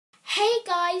Hey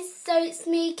guys, so it's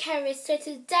me, Kerry. So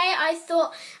today I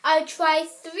thought I would try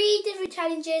 3 different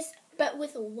challenges, but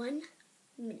with 1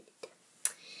 minute.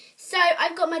 So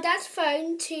I've got my dad's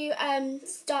phone to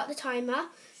start the timer.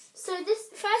 So this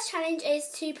first challenge is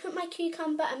to put my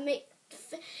cucumber and make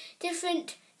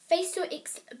different facial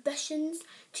expressions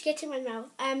to get in my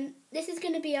mouth. This is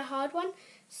going to be a hard one.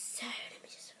 So let me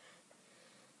just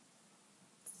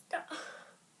start.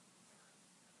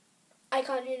 I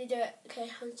can't really do it. Okay,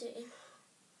 I'll do it.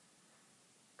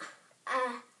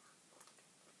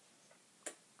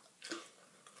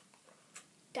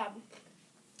 Done.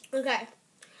 Okay,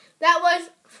 that was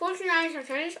 49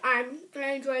 seconds. I'm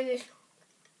really enjoying this.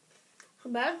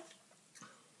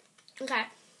 Okay,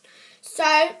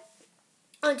 so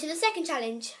on to the second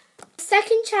challenge. The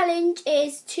second challenge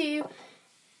is to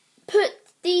put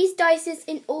these dices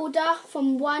in order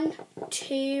from 1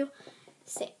 to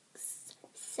 6.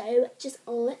 So just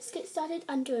let's get started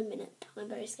under a minute. I'm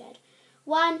very scared.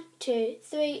 1, 2,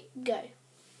 3, go.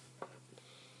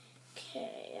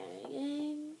 Okay, there we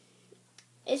go.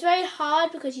 It's very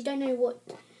hard because you don't know what.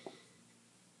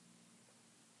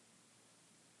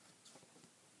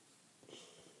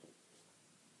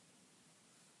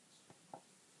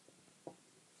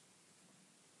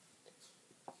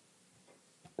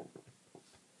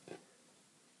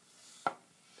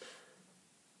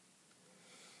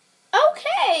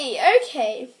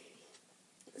 Okay.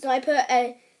 So I put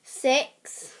a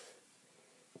 6.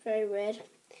 Very weird.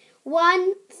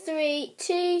 1, 3,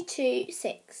 2, 2,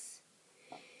 6.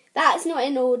 That's not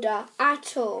in order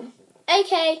at all.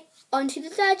 Okay, on to the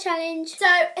third challenge. So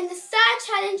in the third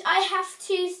challenge, I have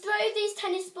to throw these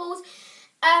tennis balls,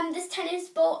 this tennis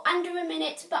ball under a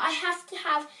minute, but I have to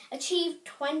have achieved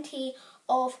 20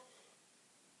 of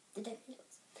the tennis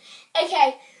balls.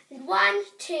 Okay, 1,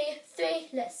 2, 3,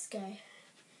 let's go.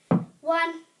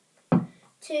 1,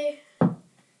 2,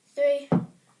 3,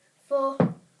 4,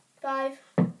 5,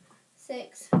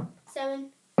 6,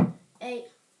 7, 8,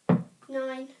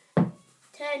 9,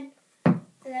 10,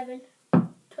 11,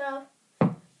 12,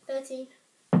 13,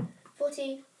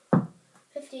 14,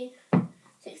 15,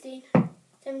 16,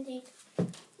 17,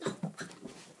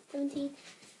 18,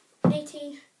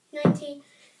 19,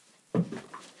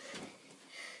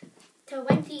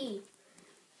 20.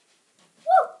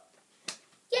 Woo!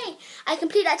 Yay! I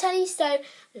complete that challenge, so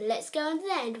let's go on to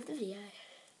the end of the video.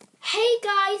 Hey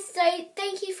guys, so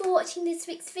thank you for watching this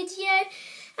week's video,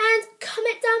 and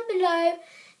comment down below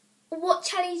what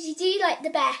challenge you do like the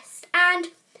best, and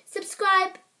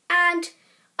subscribe, and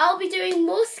I'll be doing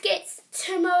more skits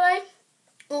tomorrow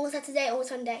or Saturday or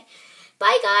Sunday.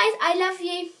 Bye guys, I love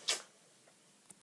you.